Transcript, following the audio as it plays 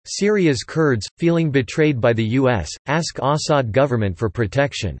Syria's Kurds, feeling betrayed by the U.S., ask Assad government for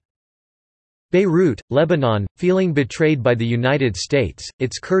protection. Beirut, Lebanon, feeling betrayed by the United States,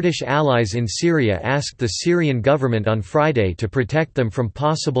 its Kurdish allies in Syria asked the Syrian government on Friday to protect them from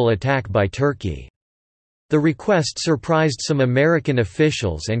possible attack by Turkey. The request surprised some American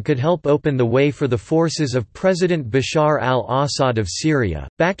officials and could help open the way for the forces of President Bashar al-Assad of Syria,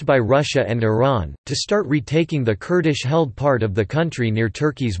 backed by Russia and Iran, to start retaking the Kurdish-held part of the country near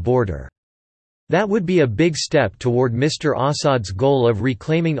Turkey's border. That would be a big step toward Mr. Assad's goal of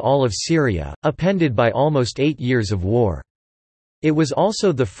reclaiming all of Syria, upended by almost 8 years of war. It was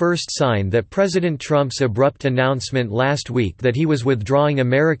also the first sign that President Trump's abrupt announcement last week that he was withdrawing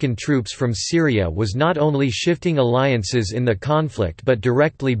American troops from Syria was not only shifting alliances in the conflict but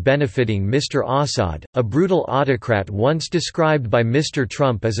directly benefiting Mr. Assad, a brutal autocrat once described by Mr.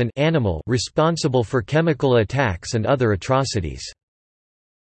 Trump as an animal responsible for chemical attacks and other atrocities.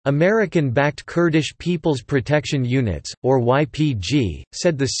 American-backed Kurdish People's Protection Units, or YPG,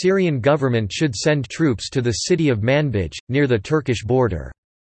 said the Syrian government should send troops to the city of Manbij, near the Turkish border.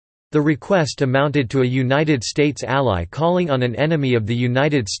 The request amounted to a United States ally calling on an enemy of the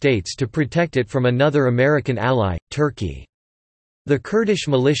United States to protect it from another American ally, Turkey. The Kurdish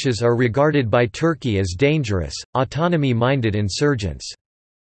militias are regarded by Turkey as dangerous, autonomy-minded insurgents.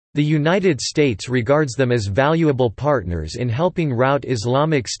 The United States regards them as valuable partners in helping rout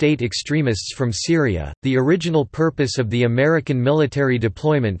Islamic State extremists from Syria, the original purpose of the American military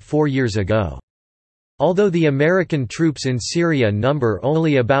deployment 4 years ago. Although the American troops in Syria number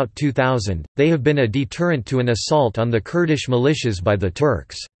only about 2,000, they have been a deterrent to an assault on the Kurdish militias by the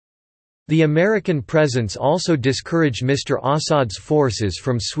Turks. The American presence also discouraged Mr. Assad's forces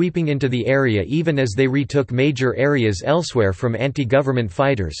from sweeping into the area even as they retook major areas elsewhere from anti-government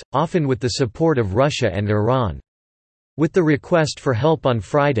fighters, often with the support of Russia and Iran. With the request for help on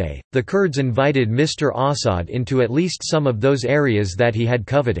Friday, the Kurds invited Mr. Assad into at least some of those areas that he had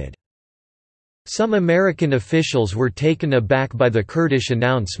coveted. Some American officials were taken aback by the Kurdish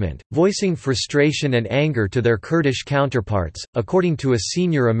announcement, voicing frustration and anger to their Kurdish counterparts, according to a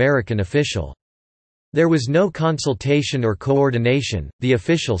senior American official. There was no consultation or coordination, the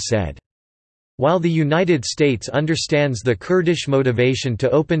official said. While the United States understands the Kurdish motivation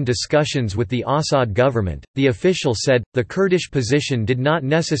to open discussions with the Assad government, the official said, the Kurdish position did not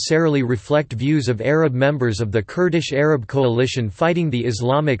necessarily reflect views of Arab members of the Kurdish Arab coalition fighting the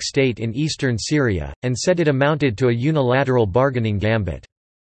Islamic State in eastern Syria, and said it amounted to a unilateral bargaining gambit.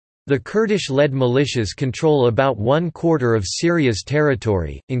 The Kurdish-led militias control about 1/4 of Syria's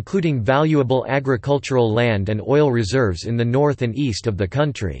territory, including valuable agricultural land and oil reserves in the north and east of the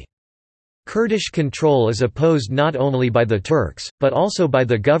country. Kurdish control is opposed not only by the Turks, but also by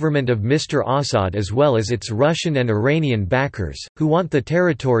the government of Mr. Assad as well as its Russian and Iranian backers, who want the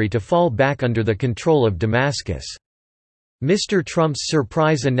territory to fall back under the control of Damascus. Mr. Trump's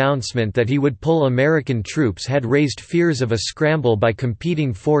surprise announcement that he would pull American troops had raised fears of a scramble by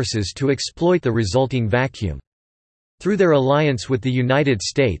competing forces to exploit the resulting vacuum. Through their alliance with the United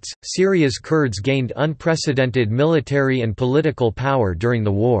States, Syria's Kurds gained unprecedented military and political power during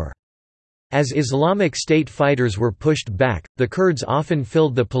the war. As Islamic State fighters were pushed back, the Kurds often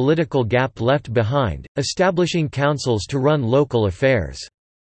filled the political gap left behind, establishing councils to run local affairs.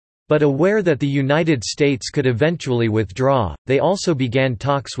 But aware that the United States could eventually withdraw, they also began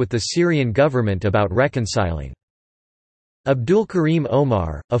talks with the Syrian government about reconciling. Abdulkarim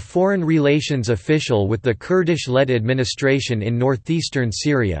Omar, a foreign relations official with the Kurdish-led administration in northeastern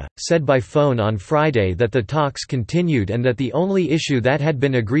Syria, said by phone on Friday that the talks continued and that the only issue that had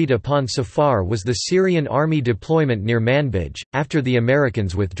been agreed upon so far was the Syrian army deployment near Manbij, after the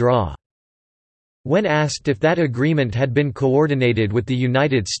Americans withdraw. When asked if that agreement had been coordinated with the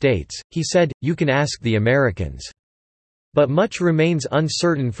United States, he said, "You can ask the Americans." But much remains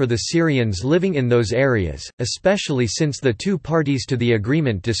uncertain for the Syrians living in those areas, especially since the two parties to the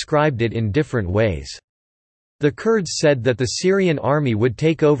agreement described it in different ways. The Kurds said that the Syrian army would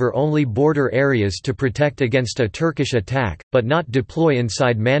take over only border areas to protect against a Turkish attack, but not deploy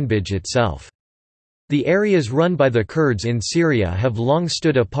inside Manbij itself. The areas run by the Kurds in Syria have long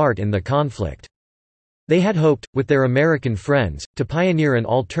stood apart in the conflict. They had hoped, with their American friends, to pioneer an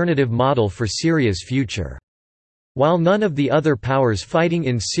alternative model for Syria's future. While none of the other powers fighting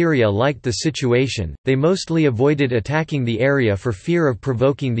in Syria liked the situation, they mostly avoided attacking the area for fear of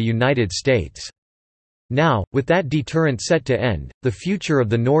provoking the United States. Now, with that deterrent set to end, the future of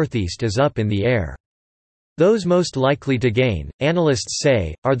the Northeast is up in the air. Those most likely to gain, analysts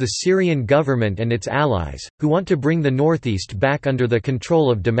say, are the Syrian government and its allies, who want to bring the Northeast back under the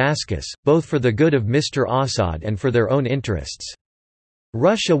control of Damascus, both for the good of Mr. Assad and for their own interests.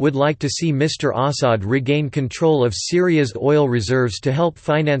 Russia would like to see Mr. Assad regain control of Syria's oil reserves to help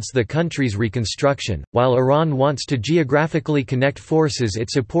finance the country's reconstruction, while Iran wants to geographically connect forces it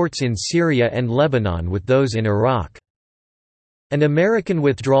supports in Syria and Lebanon with those in Iraq. An American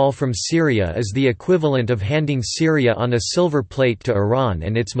withdrawal from Syria is the equivalent of handing Syria on a silver plate to Iran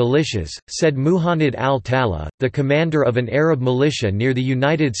and its militias, said Muhannad al-Tala, the commander of an Arab militia near the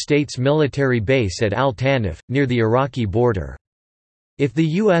United States military base at Al-Tanif, near the Iraqi border. If the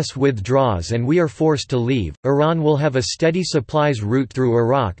U.S. withdraws and we are forced to leave, Iran will have a steady supplies route through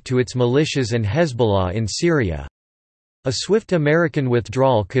Iraq to its militias and Hezbollah in Syria. A swift American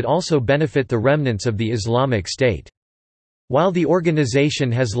withdrawal could also benefit the remnants of the Islamic State. While the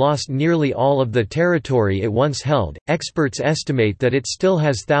organization has lost nearly all of the territory it once held, experts estimate that it still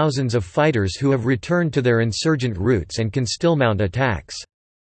has thousands of fighters who have returned to their insurgent roots and can still mount attacks.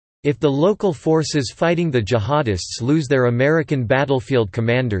 If the local forces fighting the jihadists lose their American battlefield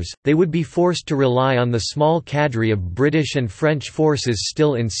commanders, they would be forced to rely on the small cadre of British and French forces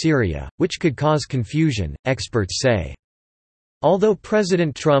still in Syria, which could cause confusion, experts say. Although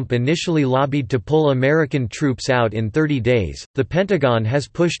President Trump initially lobbied to pull American troops out in 30 days, the Pentagon has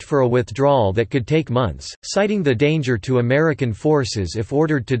pushed for a withdrawal that could take months, citing the danger to American forces if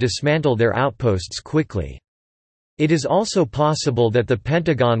ordered to dismantle their outposts quickly. It is also possible that the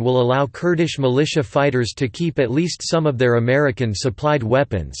Pentagon will allow Kurdish militia fighters to keep at least some of their American-supplied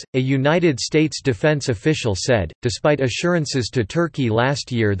weapons, a United States defense official said, despite assurances to Turkey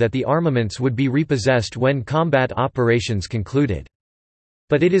last year that the armaments would be repossessed when combat operations concluded.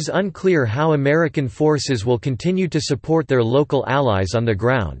 But it is unclear how American forces will continue to support their local allies on the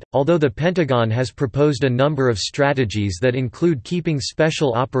ground, although the Pentagon has proposed a number of strategies that include keeping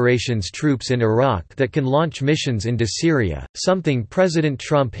special operations troops in Iraq that can launch missions into Syria, something President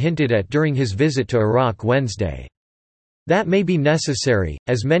Trump hinted at during his visit to Iraq Wednesday. That may be necessary,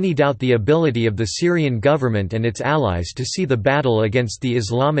 as many doubt the ability of the Syrian government and its allies to see the battle against the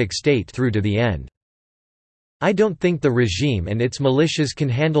Islamic State through to the end. I don't think the regime and its militias can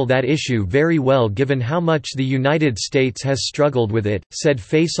handle that issue very well given how much the United States has struggled with it, said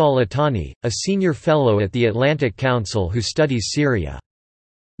Faisal Atani, a senior fellow at the Atlantic Council who studies Syria.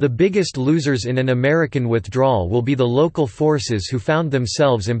 The biggest losers in an American withdrawal will be the local forces who found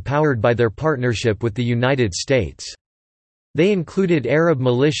themselves empowered by their partnership with the United States. They included Arab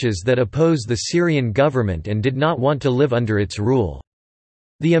militias that oppose the Syrian government and did not want to live under its rule.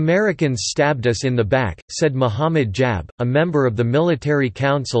 The Americans stabbed us in the back, said Mohammed Jab, a member of the military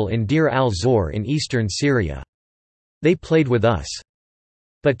council in Deir al-Zor in eastern Syria. They played with us.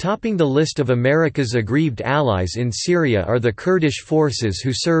 But topping the list of America's aggrieved allies in Syria are the Kurdish forces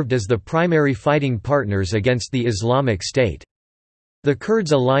who served as the primary fighting partners against the Islamic State. The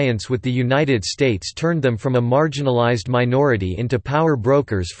Kurds' alliance with the United States turned them from a marginalized minority into power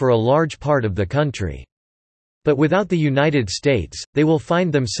brokers for a large part of the country. But without the United States, they will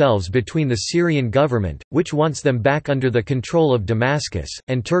find themselves between the Syrian government, which wants them back under the control of Damascus,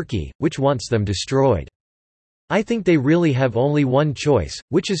 and Turkey, which wants them destroyed. I think they really have only one choice,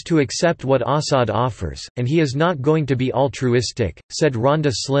 which is to accept what Assad offers, and he is not going to be altruistic, said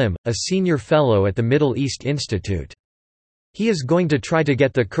Rhonda Slim, a senior fellow at the Middle East Institute. He is going to try to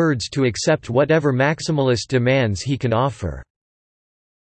get the Kurds to accept whatever maximalist demands he can offer.